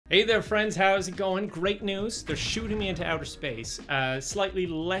Hey there friends, how's it going? Great news, they're shooting me into outer space. Slightly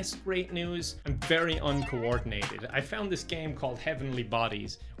less great news, I'm very uncoordinated. I found this game called Heavenly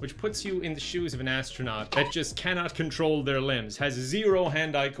Bodies, which puts you in the shoes of an astronaut that just cannot control their limbs, has zero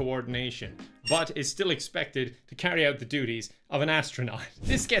hand-eye coordination, but is still expected to carry out the duties of an astronaut.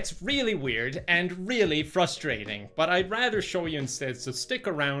 This gets really weird and really frustrating, but I'd rather show you instead, so stick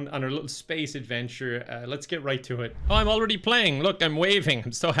around on our little space adventure. Let's get right to it. Oh, I'm already playing. Look, I'm waving.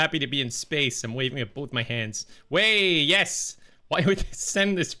 I'm so happy to be in space. I'm waving at both my hands. Way, yes! Why would they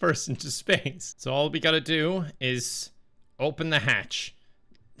send this person to space? So all we gotta do is open the hatch.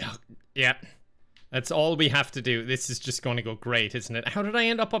 Oh, yeah. That's all we have to do. This is just going to go great, isn't it? How did I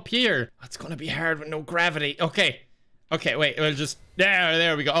end up here? It's going to be hard with no gravity. Okay. Okay, wait. We'll just...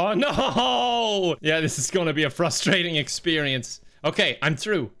 There we go. Oh, no! Yeah, this is going to be a frustrating experience. Okay, I'm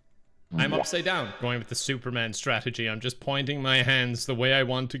through. I'm upside down. Going with the Superman strategy. I'm just pointing my hands the way I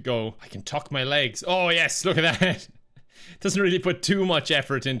want to go. I can tuck my legs. Oh, yes. Look at that. Doesn't really put too much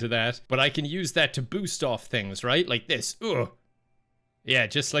effort into that. But I can use that to boost off things, right? Like this. Ugh. Yeah,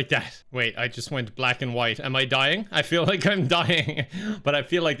 just like that. Wait, I just went black and white. Am I dying? I feel like I'm dying, but I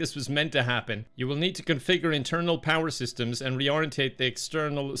feel like this was meant to happen. You will need to configure internal power systems and reorientate the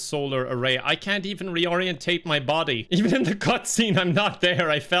external solar array. I can't even reorientate my body. Even in the cutscene, I'm not there.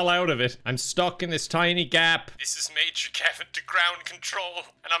 I fell out of it. I'm stuck in this tiny gap. This is Major Kevin to ground control,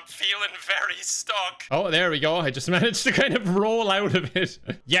 and I'm feeling very stuck. Oh, there we go. I just managed to kind of roll out of it.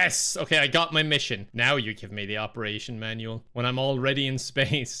 Yes. Okay, I got my mission. Now you give me the operation manual. When I'm already in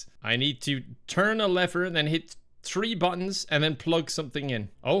space, I need to turn a lever and then hit 3 buttons and then plug something in.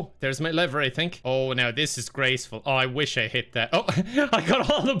 Oh, there's my lever, I think. Oh, now this is graceful. Oh, I wish I hit that. Oh, I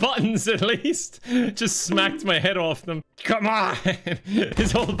got all the buttons at least. Just smacked my head off them. Come on.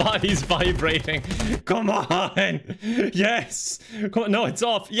 His whole body's vibrating. Come on. Yes. Come on. No, it's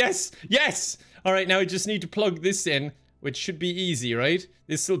off. Yes. Yes. All right, now I just need to plug this in, which should be easy, right?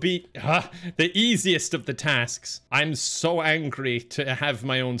 This will be the easiest of the tasks. I'm so angry to have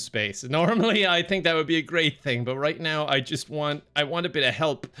my own space. Normally, I think that would be a great thing, but right now, I want a bit of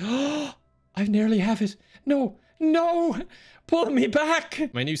help. I nearly have it. No, no, pull me back.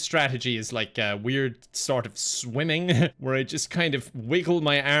 My new strategy is like a weird sort of swimming where I just kind of wiggle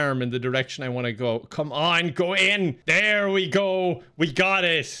my arm in the direction I want to go. Come on, go in. There we go. We got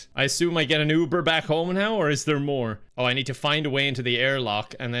it. I assume I get an Uber back home now, or is there more? Oh, I need to find a way into the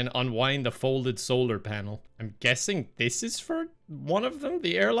airlock and then unwind the folded solar panel. I'm guessing this is for one of them,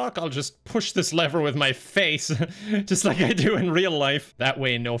 the airlock. I'll just push this lever with my face, just like I do in real life. That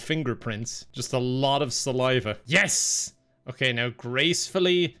way, no fingerprints, just a lot of saliva. Yes! Okay, now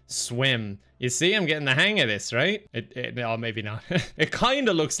gracefully swim. You see, I'm getting the hang of this, right? Oh, maybe not. It kind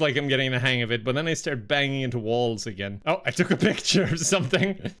of looks like I'm getting the hang of it, but then I start banging into walls again. Oh, I took a picture of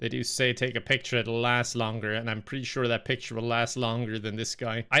something. They do say take a picture, it'll last longer, and I'm pretty sure that picture will last longer than this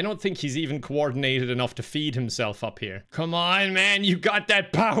guy. I don't think he's even coordinated enough to feed himself up here. Come on, man, you got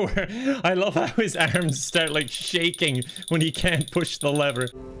that power. I love how his arms start like shaking when he can't push the lever.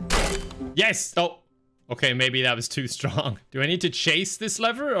 Yes! Oh. Okay, maybe that was too strong. Do I need to chase this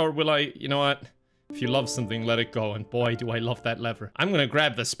lever, or will I... You know what? If you love something, let it go. And boy, do I love that lever. I'm gonna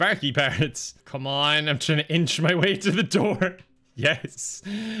grab the sparky parts. Come on, I'm trying to inch my way to the door. Yes,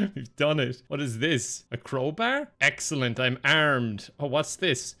 we've done it. What is this? A crowbar? Excellent, I'm armed. Oh, what's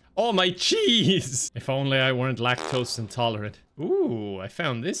this? Oh, my cheese! If only I weren't lactose intolerant. Ooh, I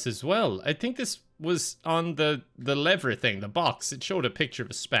found this as well. I think this was on the lever thing, the box. It showed a picture of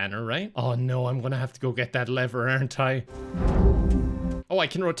a spanner, right? Oh no, I'm gonna have to go get that lever, aren't I? Oh, I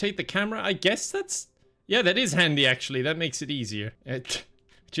can rotate the camera? I guess that's... Yeah, that is handy, actually. That makes it easier. Which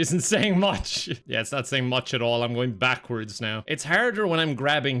isn't saying much. Yeah, it's not saying much at all. I'm going backwards now. It's harder when I'm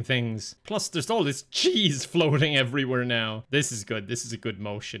grabbing things. Plus, there's all this cheese floating everywhere now. This is good. This is a good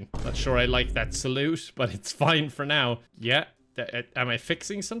motion. Not sure I like that salute, but it's fine for now. Yeah. Am I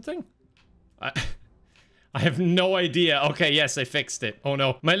fixing something? I have no idea. Okay, yes, I fixed it. Oh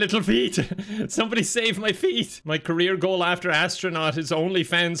no, my little feet. Somebody save my feet. My career goal after astronaut is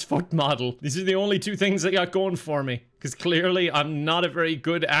OnlyFans foot model. These are the only 2 things I got going for me. Because clearly I'm not a very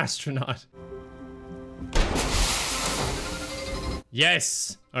good astronaut.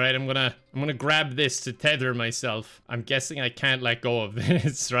 Yes. All right, I'm gonna grab this to tether myself. I'm guessing I can't let go of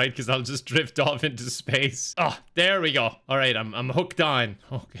this, right? Because I'll just drift off into space. Oh, there we go. All right, I'm hooked on.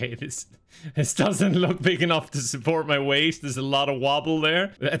 Okay, this doesn't look big enough to support my weight. There's a lot of wobble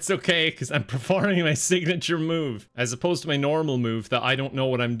there. That's okay, because I'm performing my signature move. As opposed to my normal move that I don't know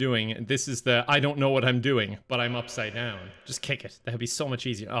what I'm doing. This is the I don't know what I'm doing, but I'm upside down. Just kick it. That'd be so much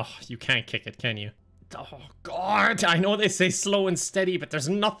easier. Oh, you can't kick it, can you? Oh, God. I know they say slow and steady, but there's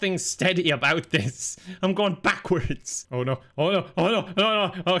nothing steady about this. I'm going backwards. Oh, no. Oh, no. Oh, no. No,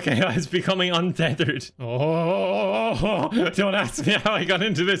 no. Okay, it's becoming untethered. Oh, don't ask me how I got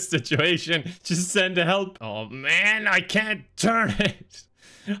into this situation. Just send help. Oh, man, I can't turn it.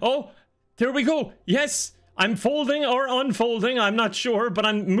 Oh, there we go. Yes. I'm folding or unfolding, I'm not sure, but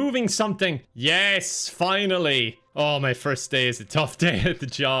I'm moving something. Yes, finally. Oh, my first day is a tough day at the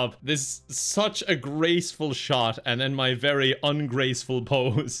job. This is such a graceful shot, and then my very ungraceful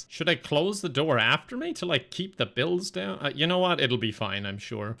pose. Should I close the door after me to, like, keep the bills down? You know what? It'll be fine, I'm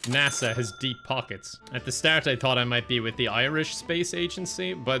sure. NASA has deep pockets. At the start, I thought I might be with the Irish Space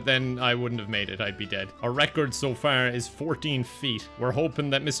Agency, but then I wouldn't have made it. I'd be dead. Our record so far is 14 feet. We're hoping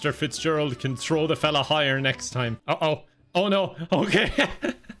that Mr. Fitzgerald can throw the fella higher next time. Uh-oh. Oh, no. Okay.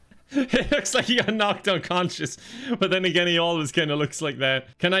 It looks like he got knocked unconscious, but then again, he always kind of looks like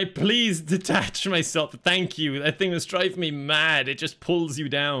that. Can I please detach myself? Thank you. That thing was driving me mad. It just pulls you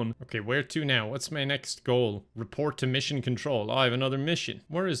down. Okay, where to now? What's my next goal? Report to mission control. Oh, I have another mission.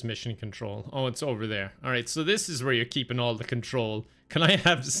 Where is mission control? Oh, it's over there. All right, so this is where you're keeping all the control. Can I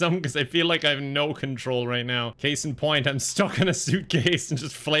have some? Because I feel like I have no control right now. Case in point, I'm stuck in a suitcase and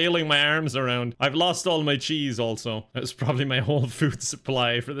just flailing my arms around. I've lost all my cheese also. That's probably my whole food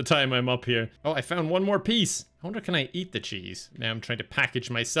supply for the time I'm up here. Oh, I found one more piece. I wonder, can I eat the cheese? Now I'm trying to package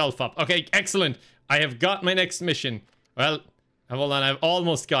myself up. Okay, excellent. I have got my next mission. Well, hold on, I've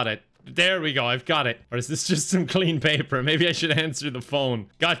almost got it. There we go, I've got it. Or is this just some clean paper? Maybe I should answer the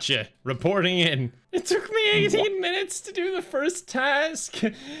phone. Gotcha. Reporting in. It took me 18 minutes to do the first task,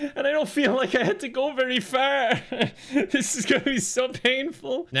 and I don't feel like I had to go very far. This is gonna be so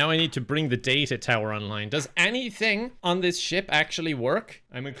painful. Now I need to bring the data tower online. Does anything on this ship actually work?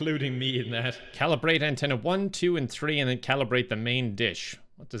 I'm including me in that. Calibrate antenna 1, 2, and 3, and then calibrate the main dish.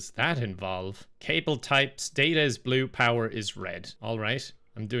 What does that involve? Cable types, data is blue, power is red. All right.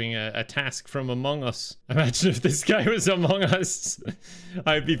 I'm doing a task from Among Us. Imagine if this guy was Among Us.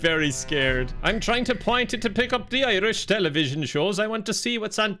 I'd be very scared. I'm trying to point it to pick up the Irish television shows. I want to see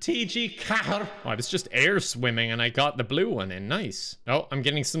what's on TG4. Oh, I was just air swimming and I got the blue one in. Nice. Oh, I'm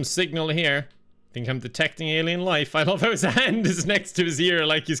getting some signal here. Think I'm detecting alien life. I love how his hand is next to his ear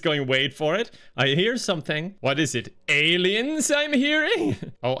like he's going, wait for it. I hear something. What is it? Aliens I'm hearing?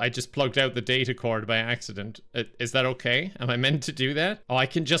 Oh, I just plugged out the data cord by accident. Is that okay? Am I meant to do that? Oh, I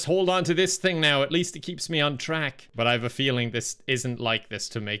can just hold on to this thing now. At least it keeps me on track. But I have a feeling this isn't like this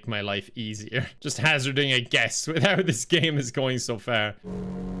to make my life easier. Just hazarding a guess with how this game is going so far.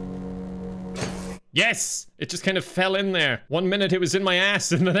 Yes! It just kind of fell in there. 1 minute it was in my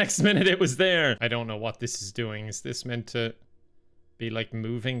ass and the next minute it was there. I don't know what this is doing. Is this meant to be like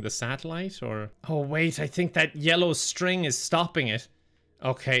moving the satellite or? Oh wait, I think that yellow string is stopping it.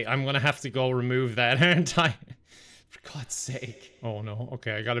 Okay, I'm gonna have to go remove that, aren't I? For God's sake. Oh no,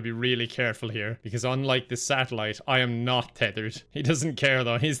 okay, I gotta be really careful here. Because unlike the satellite, I am not tethered. He doesn't care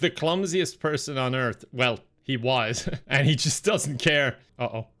though. He's the clumsiest person on Earth. Well, he was, and he just doesn't care.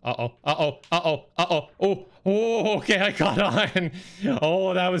 Uh-oh, uh-oh, uh-oh, uh-oh, uh-oh. Oh, okay, I got on.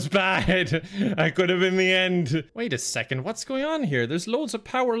 Oh, that was bad. That could have been the end. Wait a second, what's going on here? There's loads of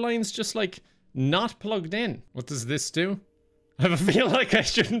power lines just like not plugged in. What does this do? I feel like I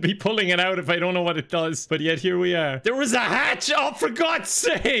shouldn't be pulling it out if I don't know what it does, but yet here we are. There was a hatch! Oh, for God's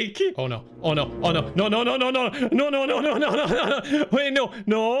sake! Oh no, oh no, oh no, no, no, no, no, no, no, no, no, no, no, no, no, wait, no,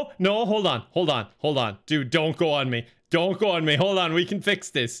 no, no, hold on, hold on, hold on. Dude, don't go on me. Don't go on me. Hold on, we can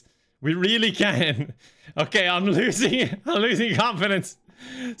fix this. We really can. Okay, I'm losing confidence.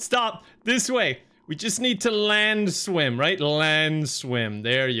 Stop, this way. We just need to land swim, right? Land swim.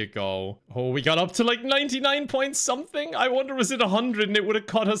 There you go. Oh, we got up to like 99 point something. I wonder, was it 100 and it would have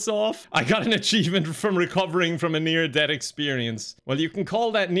cut us off? I got an achievement from recovering from a near-death experience. Well, you can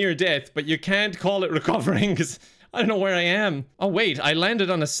call that near-death, but you can't call it recovering because I don't know where I am. Oh, wait, I landed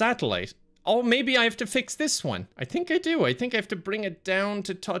on a satellite. Oh, maybe I have to fix this one. I think I do. I think I have to bring it down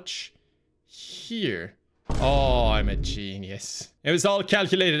to touch here. Oh, I'm a genius. It was all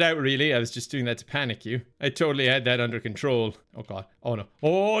calculated out, really. I was just doing that to panic you. I totally had that under control. Oh, God. Oh, no.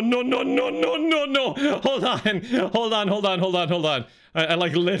 Oh, no, no, no, no, no, no. Hold on. Hold on, hold on, hold on, hold on. I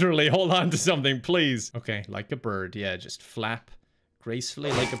like literally hold on to something, please. Okay, like a bird. Yeah, just flap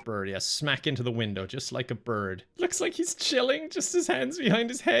gracefully like a bird. Yeah, smack into the window just like a bird. Looks like he's chilling, just his hands behind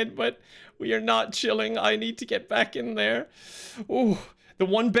his head, but we are not chilling. I need to get back in there. Oh. The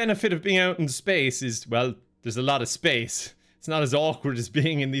one benefit of being out in space is, well, there's a lot of space. It's not as awkward as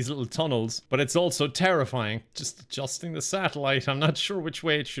being in these little tunnels, but it's also terrifying. Just adjusting the satellite, I'm not sure which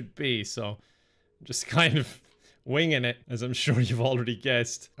way it should be, so I'm just kind of winging it, as I'm sure you've already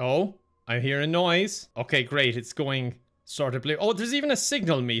guessed. Oh, I hear a noise. Okay, great. It's going sort of blue. Oh, there's even a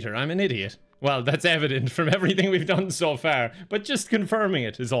signal meter. I'm an idiot. Well, that's evident from everything we've done so far, but just confirming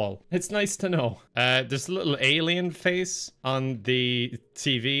it is all. It's nice to know. There's a little alien face on the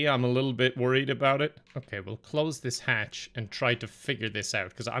TV. I'm a little bit worried about it. Okay, we'll close this hatch and try to figure this out,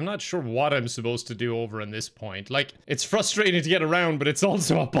 because I'm not sure what I'm supposed to do over in this point. Like, it's frustrating to get around, but it's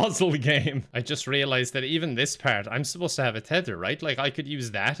also a puzzle game. I just realized that even this part, I'm supposed to have a tether, right? Like, I could use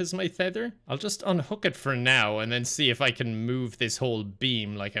that as my tether. I'll just unhook it for now and then see if I can move this whole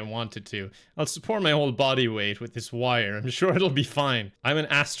beam like I wanted to. I'll support my whole body weight with this wire. I'm sure it'll be fine. I'm an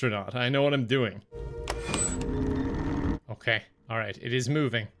astronaut. I know what I'm doing. Okay. All right. It is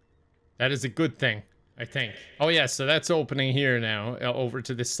moving. That is a good thing, I think. Oh, yeah. So that's opening here now. Over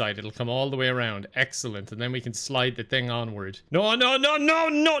to this side. It'll come all the way around. Excellent. And then we can slide the thing onward. No, no, no, no,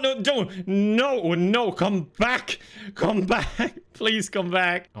 no, no, don't. No, no. Come back. Come back. Please come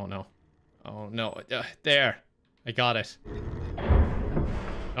back. Oh, no. Oh, no. There. I got it.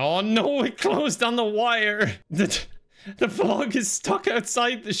 Oh no, it closed on the wire. The plug is stuck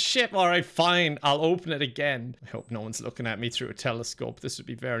outside the ship. Alright, fine. I'll open it again. I hope no one's looking at me through a telescope. This would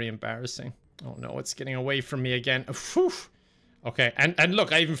be very embarrassing. Oh no, it's getting away from me again. Whew. Okay, and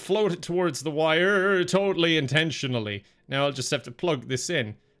look, I even floated towards the wire totally intentionally. Now I'll just have to plug this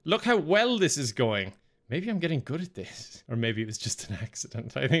in. Look how well this is going. Maybe I'm getting good at this. Or maybe it was just an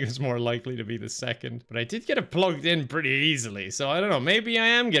accident. I think it's more likely to be the second. But I did get it plugged in pretty easily. So I don't know. Maybe I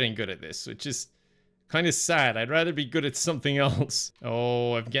am getting good at this, which is kind of sad. I'd rather be good at something else.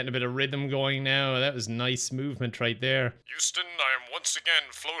 Oh, I'm getting a bit of rhythm going now. That was nice movement right there. Houston, I am once again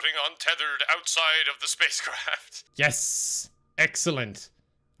floating untethered outside of the spacecraft. Yes! Excellent.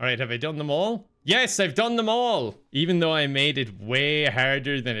 Alright, have I done them all? Yes, I've done them all! Even though I made it way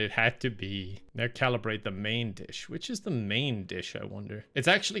harder than it had to be. Now calibrate the main dish. Which is the main dish, I wonder? It's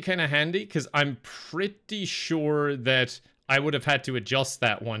actually kind of handy, because I'm pretty sure that I would have had to adjust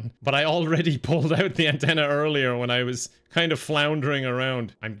that one. But I already pulled out the antenna earlier when I was kind of floundering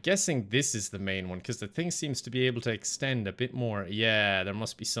around. I'm guessing this is the main one, because the thing seems to be able to extend a bit more. Yeah, there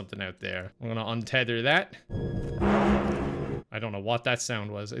must be something out there. I'm gonna untether that. I don't know what that sound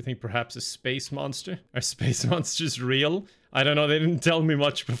was. I think perhaps a space monster. Are space monsters real? I don't know. They didn't tell me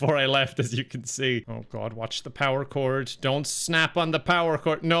much before I left, as you can see. Oh god, watch the power cord. Don't snap on the power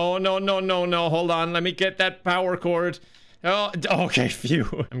cord. No, no, no, no, no. Hold on. Let me get that power cord. Oh, okay,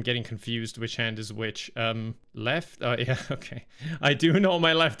 phew. I'm getting confused which hand is which. Left? Oh, yeah, okay. I do know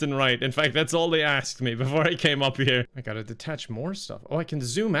my left and right. In fact, that's all they asked me before I came up here. I gotta detach more stuff. Oh, I can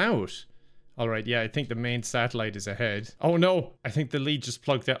zoom out. Alright, yeah, I think the main satellite is ahead. Oh no, I think the lead just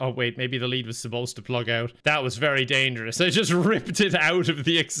plugged out. Oh wait, maybe the lead was supposed to plug out. That was very dangerous. I just ripped it out of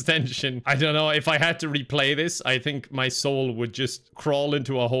the extension. I don't know, if I had to replay this, I think my soul would just crawl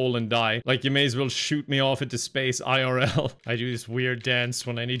into a hole and die. Like, you may as well shoot me off into space IRL. I do this weird dance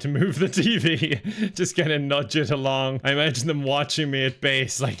when I need to move the TV. Just kind of nudge it along. I imagine them watching me at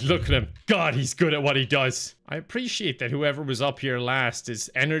base, like, look at him. God, he's good at what he does. I appreciate that whoever was up here last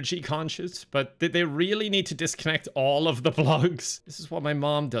is energy conscious, but did they really need to disconnect all of the plugs? This is what my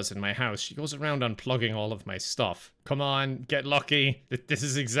mom does in my house. She goes around unplugging all of my stuff. Come on, get lucky. This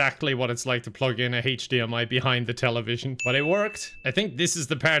is exactly what it's like to plug in a HDMI behind the television. But it worked. I think this is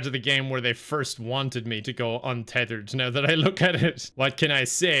the part of the game where they first wanted me to go untethered. Now that I look at it, what can I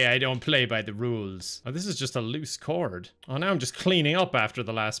say? I don't play by the rules. Oh, this is just a loose cord. Oh, now I'm just cleaning up after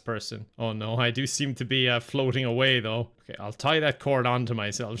the last person. Oh no, I do seem to be floating away though. Okay, I'll tie that cord onto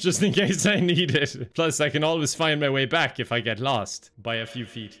myself just in case I need it. Plus, I can always find my way back if I get lost by a few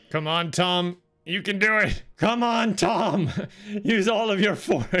feet. Come on, Tom. You can do it. Come on, Tom. Use all of your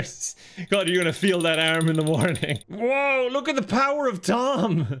force. God, you're gonna feel that arm in the morning. Whoa, look at the power of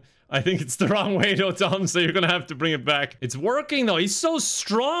Tom. I think it's the wrong way though, Tom, so you're gonna have to bring it back. It's working though, he's so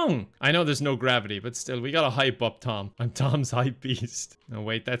strong. I know there's no gravity, but still, we gotta hype up Tom. I'm Tom's hype beast. No,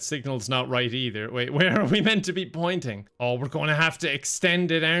 wait, that signal's not right either. Wait, where are we meant to be pointing? Oh, we're gonna have to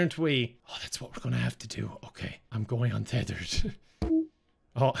extend it, aren't we? Oh, that's what we're gonna have to do. Okay, I'm going untethered.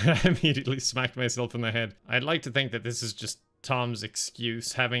 Oh, I immediately smacked myself in the head. I'd like to think that this is just Tom's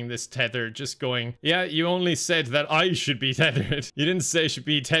excuse, having this tether, just going, yeah, you only said that I should be tethered. You didn't say I should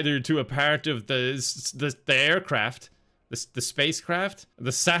be tethered to a part of the aircraft. The spacecraft?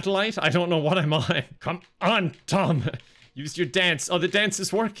 The satellite? I don't know what I'm on. Come on, Tom. Use your dance. Oh, the dance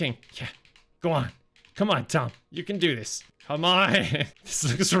is working. Yeah, go on. Come on, Tom. You can do this. Come on. This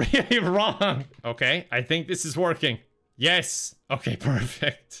looks really wrong. Okay, I think this is working. Yes. Okay,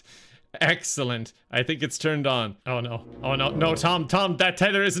 perfect. Excellent. I think it's turned on. Oh no. Oh no. No, Tom, that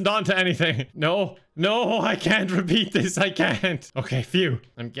tether isn't onto anything. No, I can't repeat this. I can't. Okay, phew.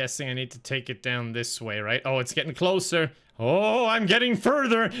 I'm guessing I need to take it down this way, right? Oh, it's getting closer. Oh, I'm getting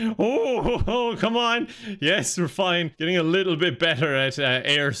further. Oh, come on. Yes, we're fine. Getting a little bit better at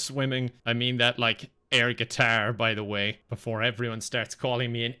air swimming. I mean that like air guitar, by the way, before everyone starts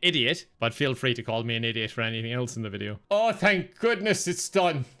calling me an idiot. But feel free to call me an idiot for anything else in the video. Oh, thank goodness it's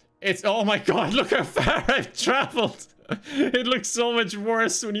done. Oh my god, look how far I've traveled. It looks so much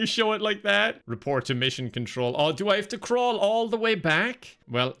worse when you show it like that. Report to mission control. Oh, do I have to crawl all the way back?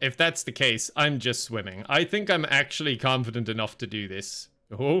 Well, if that's the case, I'm just swimming. I think I'm actually confident enough to do this.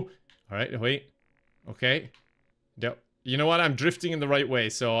 Oh, all right, wait. Okay. You know what? I'm drifting in the right way,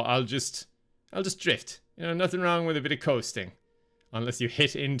 so I'll just drift. You know, nothing wrong with a bit of coasting. Unless you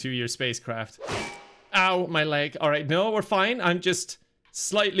hit into your spacecraft. Ow, my leg. All right, no, we're fine. I'm just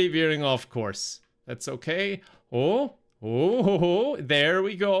slightly veering off course. That's okay. Oh, there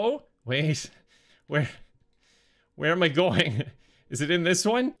we go. Wait, where am I going? Is it in this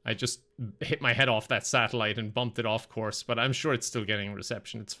one? I just hit my head off that satellite and bumped it off course, but I'm sure it's still getting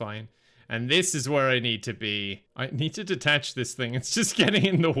reception. It's fine. And this is where I need to be. I need to detach this thing. It's just getting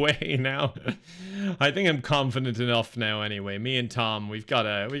in the way now. I think I'm confident enough now anyway. Me and Tom, we got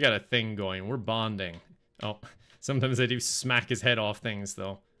a thing going. We're bonding. Oh, sometimes I do smack his head off things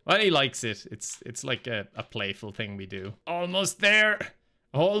though. Well, he likes it. It's like a playful thing we do. Almost there.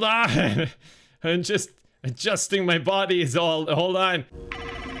 Hold on. I'm just adjusting my body is all. Hold on.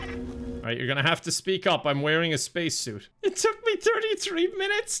 All right, you're gonna have to speak up. I'm wearing a spacesuit. It took me 33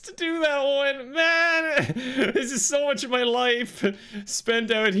 minutes to do that one. Man, this is so much of my life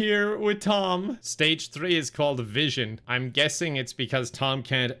spent out here with Tom. Stage 3 is called Vision. I'm guessing it's because Tom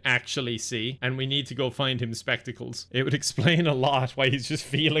can't actually see, and we need to go find him spectacles. It would explain a lot why he's just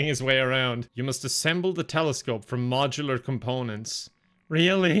feeling his way around. You must assemble the telescope from modular components.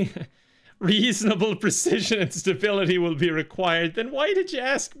 Really? Reasonable precision and stability will be required. Then why did you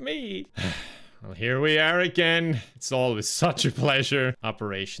ask me? Well, here we are again. It's always such a pleasure.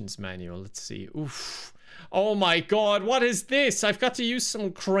 Operations manual. Let's see. Oof. Oh my god, what is this? I've got to use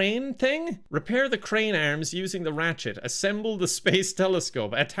some crane thing? Repair the crane arms using the ratchet. Assemble the space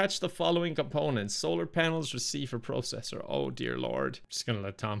telescope. Attach the following components. Solar panels, receiver, processor. Oh dear lord. Just gonna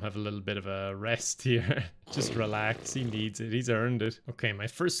let Tom have a little bit of a rest here. Just relax. He needs it. He's earned it. Okay, my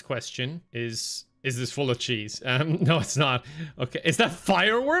first question is this full of cheese? No, it's not. Okay, is that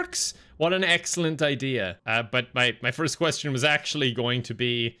fireworks? What an excellent idea. But my first question was actually going to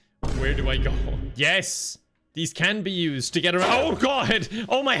be, where do I go? Yes! These can be used to get around. Oh god!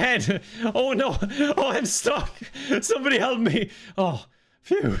 Oh my head! Oh no! Oh, I'm stuck! Somebody help me! Oh,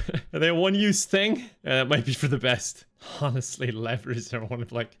 phew. Are they a one-use thing? It might be for the best. Honestly, levers are one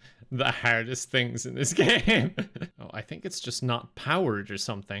of like the hardest things in this game. Oh, I think it's just not powered or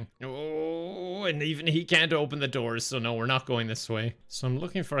something. Oh, and even he can't open the doors, so no, we're not going this way. So I'm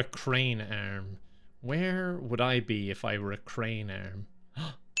looking for a crane arm. Where would I be if I were a crane arm?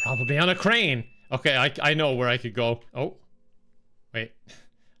 Probably on a crane. Okay, I know where I could go. Oh, wait.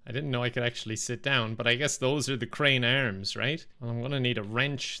 I didn't know I could actually sit down, but I guess those are the crane arms, right? Well, I'm gonna need a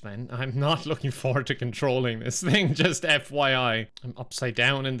wrench then. I'm not looking forward to controlling this thing, just FYI. I'm upside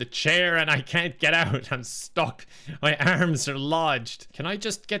down in the chair and I can't get out. I'm stuck. My arms are lodged. Can I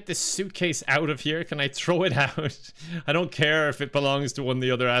just get this suitcase out of here? Can I throw it out? I don't care if it belongs to one of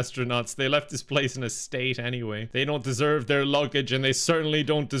the other astronauts. They left this place in a state anyway. They don't deserve their luggage and they certainly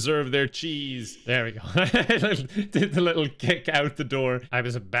don't deserve their cheese. There we go. Did the little kick out the door. I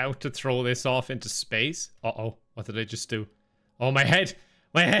was about to throw this off into space. Uh-oh, what did I just do? Oh, my head.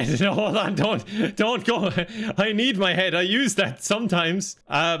 My head. No, hold on, don't go. I need my head. I use that sometimes.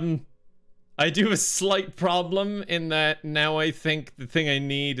 I do have a slight problem in that now I think the thing I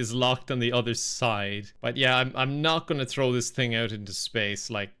need is locked on the other side. But yeah, I'm not going to throw this thing out into space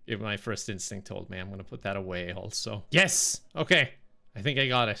like if my first instinct told me. I'm going to put that away also. Yes! Okay, I think I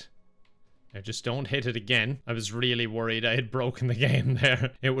got it. Now just don't hit it again. I was really worried I had broken the game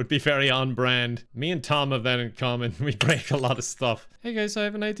there. It would be very on brand. Me and Tom have that in common. We break a lot of stuff. Hey guys, I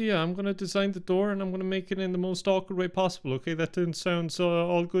have an idea. I'm gonna design the door and I'm gonna make it in the most awkward way possible, okay? That didn't sound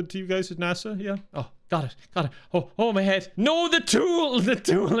all good to you guys at NASA, yeah? Oh, got it. Oh, my head. No, the tool! The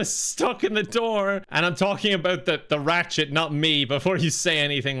tool is stuck in the door. And I'm talking about the ratchet, not me, before you say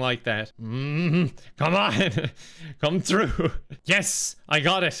anything like that. Come on. Come through. Yes, I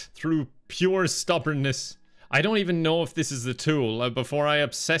got it. Through pure stubbornness. I don't even know if this is the tool. Before I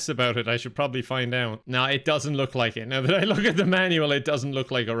obsess about it, I should probably find out. No, it doesn't look like it. Now that I look at the manual, it doesn't look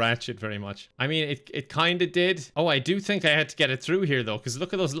like a ratchet very much. I mean, it kind of did. Oh, I do think I had to get it through here, though, because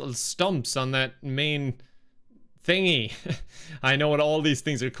look at those little stumps on that main thingy. I know what all these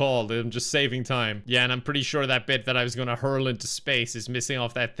things are called. I'm just saving time. Yeah, and I'm pretty sure that bit that I was going to hurl into space is missing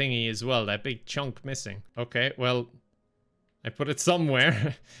off that thingy as well. That big chunk missing. Okay, well, I put it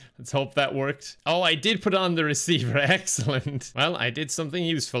somewhere. Let's hope that worked. Oh, I did put on the receiver. Excellent. Well, I did something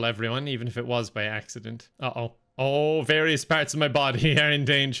useful, everyone, even if it was by accident. Uh-oh. Oh, various parts of my body are in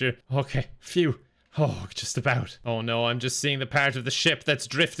danger. Okay, phew. Oh, just about. Oh no, I'm just seeing the part of the ship that's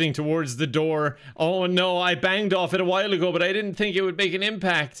drifting towards the door. Oh no, I banged off it a while ago, but I didn't think it would make an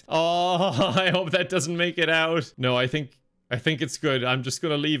impact. Oh, I hope that doesn't make it out. No, I think it's good. I'm just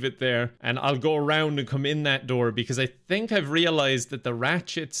gonna leave it there, and I'll go around and come in that door, because I think I've realized that the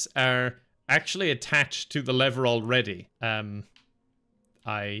ratchets are actually attached to the lever already. I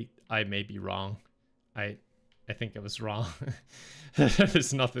may be wrong. I think I was wrong.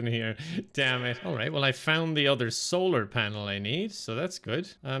 There's nothing here. Damn it. All right, well, I found the other solar panel I need, so that's good.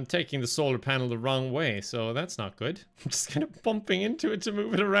 I'm taking the solar panel the wrong way, so that's not good. I'm just kind of bumping into it to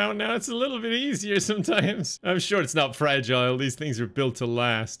move it around now. It's a little bit easier sometimes. I'm sure it's not fragile. These things are built to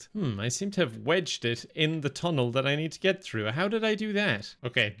last. I seem to have wedged it in the tunnel that I need to get through. How did I do that?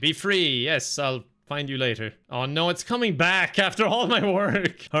 Okay, be free. Yes, I'll find you later. Oh no, it's coming back after all my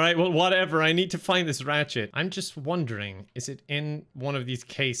work. All right, well, whatever. I need to find this ratchet. I'm just wondering, is it in one of these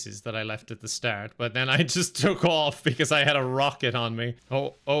cases that I left at the start? But then I just took off because I had a rocket on me.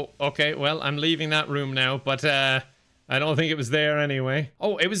 Oh, okay. Well, I'm leaving that room now, but I don't think it was there anyway.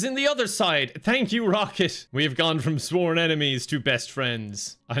 Oh, it was in the other side. Thank you, Rocket. We have gone from sworn enemies to best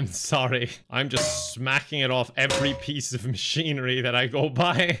friends. I'm sorry. I'm just smacking it off every piece of machinery that I go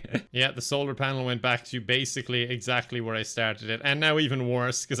by. Yeah, the solar panel went back to basically exactly where I started it. And now even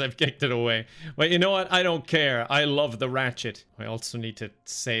worse, because I've kicked it away. But you know what? I don't care. I love the ratchet. I also need to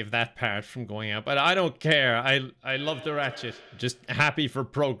save that part from going out. But I don't care. I love the ratchet. Just happy for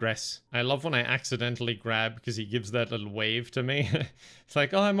progress. I love when I accidentally grab, because he gives that little wave to me. It's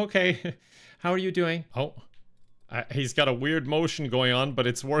like, oh, I'm okay. How are you doing? Oh. He's got a weird motion going on, but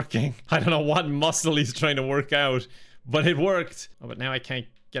it's working. I don't know what muscle he's trying to work out, but it worked. Oh, but now I can't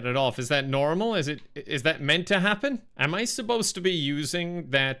get it off. Is that normal? Is that meant to happen? Am I supposed to be using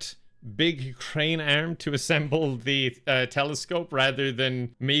that big crane arm to assemble the telescope rather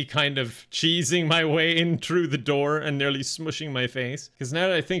than me kind of cheesing my way in through the door and nearly smushing my face? Because now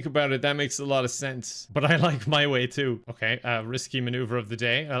that I think about it, that makes a lot of sense. But I like my way too. Okay, risky maneuver of the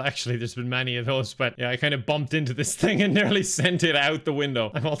day. Well, actually, there's been many of those, but yeah, I kind of bumped into this thing and nearly sent it out the window.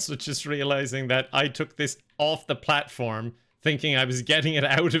 I'm also just realizing that I took this off the platform thinking I was getting it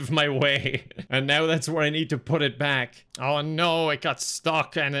out of my way. And now that's where I need to put it back. Oh no, it got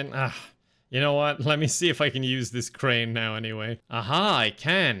stuck and then... you know what? Let me see if I can use this crane now anyway. Aha, I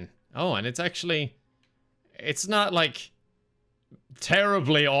can. Oh, and it's actually... It's not like...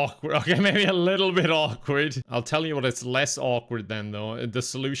 terribly awkward. Okay, maybe a little bit awkward. I'll tell you what, it's less awkward then though. The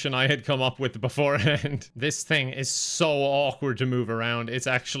solution I had come up with beforehand. This thing is so awkward to move around. It's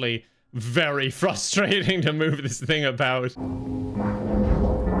actually very frustrating to move this thing about.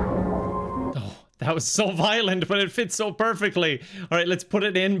 Oh, that was so violent, but it fits so perfectly. All right, let's put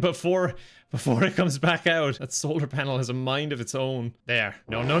it in before it comes back out. That solar panel has a mind of its own. There.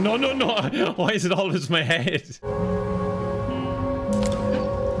 No. Why is it always my head?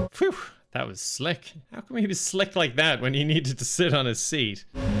 Phew, that was slick. How come he was slick like that when he needed to sit on his seat?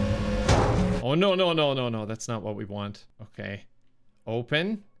 Oh, no. That's not what we want. Okay.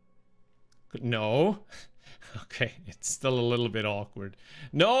 Open. No. Okay, it's still a little bit awkward.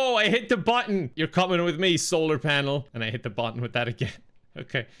 No, I hit the button. You're coming with me, solar panel. And I hit the button with that again.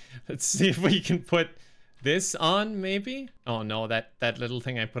 Okay, let's see if we can put this on, maybe? Oh no, that little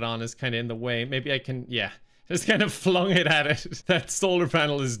thing I put on is kind of in the way. Maybe I can, yeah. Just kind of flung it at it. That solar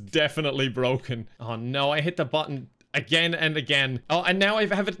panel is definitely broken. Oh no, I hit the button again and again. Oh, and now I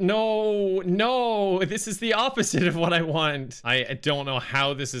have it. No, this is the opposite of what I want. I don't know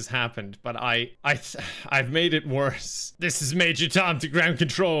how this has happened, but I've made it worse. This is Major Tom to ground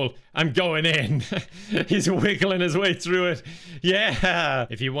control. I'm going in. He's wiggling his way through it. Yeah.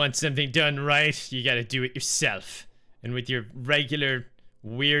 If you want something done right, you gotta do it yourself. And with your regular,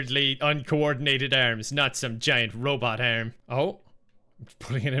 weirdly uncoordinated arms, not some giant robot arm. Oh. I'm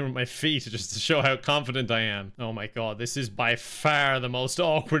putting it in with my feet just to show how confident I am. Oh my god, this is by far the most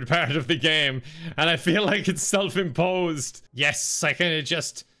awkward part of the game. And I feel like it's self-imposed. Yes, I kind of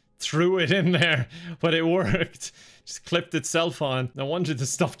just threw it in there, but it worked. Just clipped itself on. No wonder the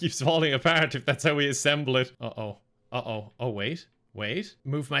stuff keeps falling apart if that's how we assemble it. Uh-oh. Uh-oh. Oh, wait. Wait.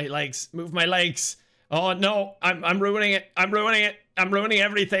 Move my legs. Move my legs. Oh, no. I'm ruining it. I'm ruining it. I'm ruining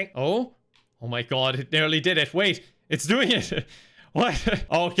everything. Oh? Oh my god. It nearly did it. Wait. It's doing it. What?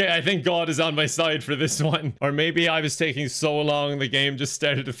 Okay, I think God is on my side for this one. Or maybe I was taking so long the game just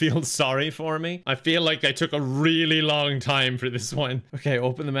started to feel sorry for me. I feel like I took a really long time for this one. Okay,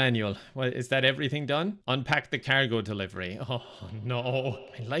 open the manual. What, is that everything done? Unpack the cargo delivery. Oh, no.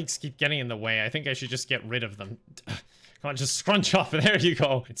 My legs keep getting in the way. I think I should just get rid of them. Come on, just scrunch off. There you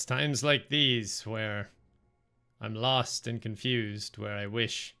go. It's times like these where I'm lost and confused, where I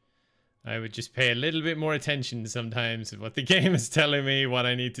wish I would just pay a little bit more attention sometimes to what the game is telling me what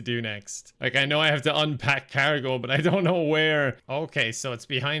I need to do next. Like, I know I have to unpack cargo, but I don't know where. Okay, so it's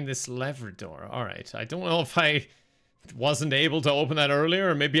behind this lever door. All right. I don't know if I wasn't able to open that earlier,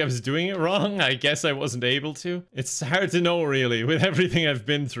 or maybe I was doing it wrong. I guess I wasn't able to. It's hard to know, really, with everything I've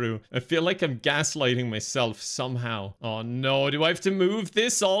been through. I feel like I'm gaslighting myself somehow. Oh, no. Do I have to move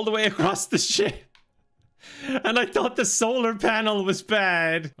this all the way across the ship? And I thought the solar panel was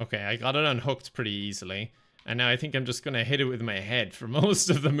bad. Okay, I got it unhooked pretty easily. And now I think I'm just gonna hit it with my head for most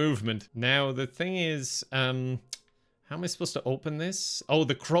of the movement. Now, the thing is, how am I supposed to open this? Oh,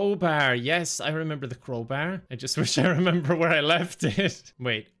 the crowbar. Yes, I remember the crowbar. I just wish I remember where I left it.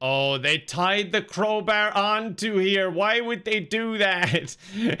 Wait. Oh, they tied the crowbar onto here. Why would they do that?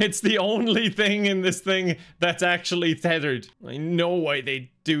 It's the only thing in this thing that's actually tethered. I know why they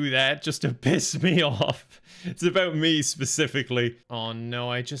do that, just to piss me off. It's about me specifically. Oh no,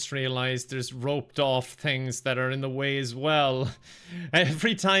 I just realized there's roped off things that are in the way as well.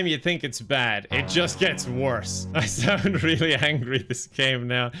 Every time you think it's bad, it just gets worse. I sound really angry this game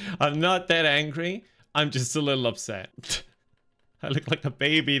now. I'm not that angry. I'm just a little upset. I look like a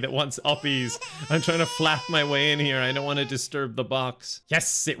baby that wants uppies. I'm trying to flap my way in here. I don't want to disturb the box.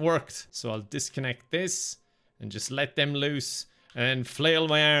 Yes, it worked. So I'll disconnect this and just let them loose. And flail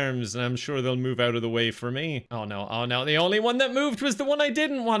my arms, and I'm sure they'll move out of the way for me. Oh no, oh no, the only one that moved was the one I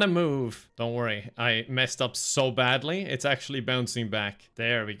didn't want to move. Don't worry, I messed up so badly, it's actually bouncing back.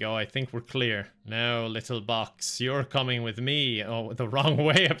 There we go, I think we're clear. Now, little box, you're coming with me. Oh, the wrong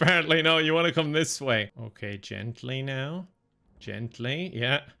way, apparently. No, you want to come this way. Okay, gently now. Gently,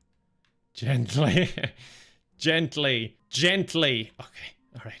 yeah. Gently. Gently. Gently. Okay.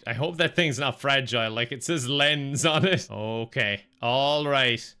 All right, I hope that thing's not fragile, like it says lens on it. Okay, all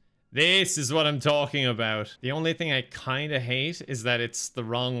right. This is what I'm talking about. The only thing I kind of hate is that it's the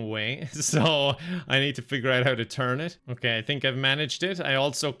wrong way, so I need to figure out how to turn it. Okay, I think I've managed it. I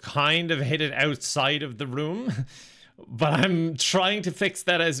also kind of hit it outside of the room, but I'm trying to fix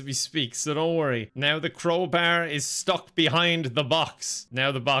that as we speak, so don't worry. Now the crowbar is stuck behind the box.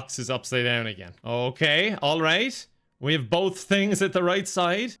 Now the box is upside down again. Okay, all right. We have both things at the right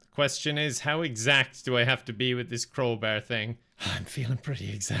side. The question is, how exact do I have to be with this crowbar thing? I'm feeling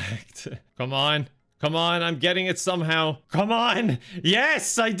pretty exact. Come on. Come on, I'm getting it somehow. Come on!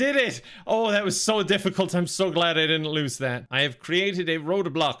 Yes, I did it! Oh, that was so difficult. I'm so glad I didn't lose that. I have created a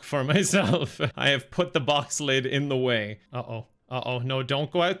roadblock for myself. I have put the box lid in the way. Uh-oh. Uh-oh. No, don't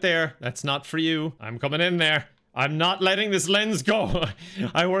go out there. That's not for you. I'm coming in there. I'm not letting this lens go.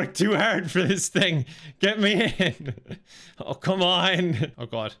 I worked too hard for this thing. Get me in. Oh, come on. Oh,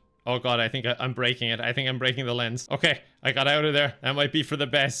 God. Oh, God, I think I'm breaking it. I think I'm breaking the lens. Okay, I got out of there. That might be for the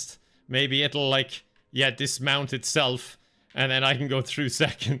best. Maybe it'll, like, yeah, dismount itself. And then I can go through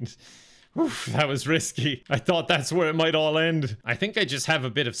second. Oof, that was risky. I thought that's where it might all end. I think I just have a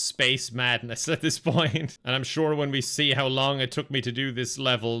bit of space madness at this point. And I'm sure when we see how long it took me to do this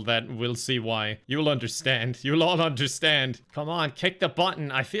level that we'll see why. You'll understand. You'll all understand. Come on, kick the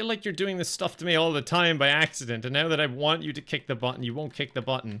button. I feel like you're doing this stuff to me all the time by accident. And now that I want you to kick the button, you won't kick the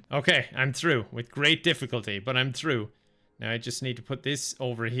button. Okay, I'm through. With great difficulty, but I'm through. Now I just need to put this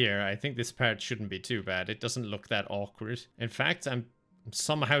over here. I think this part shouldn't be too bad. It doesn't look that awkward. In fact, I'm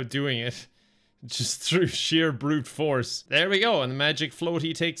somehow doing it just through sheer brute force. There we go, and the magic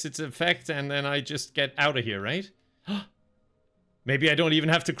floaty takes its effect, and then I just get out of here, right? Maybe I don't even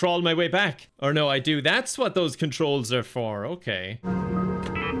have to crawl my way back. Or no, I do. That's what those controls are for. Okay.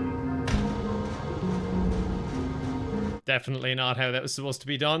 Definitely not how that was supposed to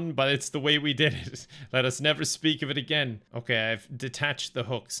be done, but it's the way we did it. Let us never speak of it again. Okay, I've detached the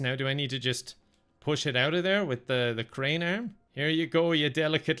hooks. Now do I need to just push it out of there with the crane arm? Here you go, you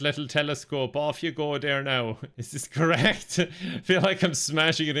delicate little telescope. Off you go there now. Is this correct? I feel like I'm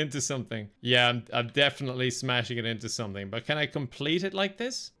smashing it into something. Yeah, I'm definitely smashing it into something. But can I complete it like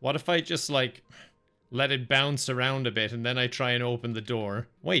this? What if I just, like, let it bounce around a bit and then I try and open the door?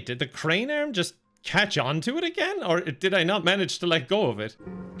 Wait, did the crane arm just catch on to it again? Or did I not manage to let go of it?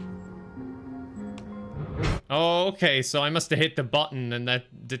 Oh, okay, so I must have hit the button and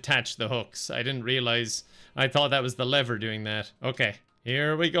that detached the hooks. I didn't realize. I thought that was the lever doing that. Okay,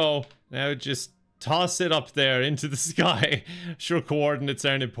 here we go. Now just toss it up there into the sky. Sure, coordinates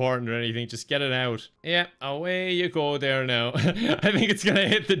aren't important or anything. Just get it out. Yeah, away you go there now. I think it's gonna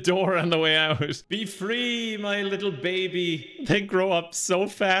hit the door on the way out. Be free, my little baby. They grow up so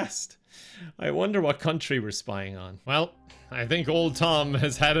fast. I wonder what country we're spying on. Well, I think old Tom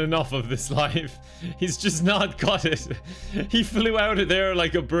has had enough of this life. He's just not got it. He flew out of there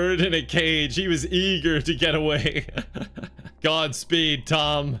like a bird in a cage. He was eager to get away. Godspeed,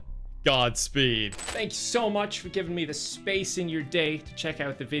 Tom. Godspeed. Thanks so much for giving me the space in your day to check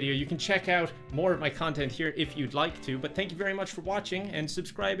out the video. You can check out more of my content here if you'd like to, but thank you very much for watching, and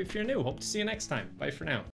subscribe if you're new. Hope to see you next time. Bye for now.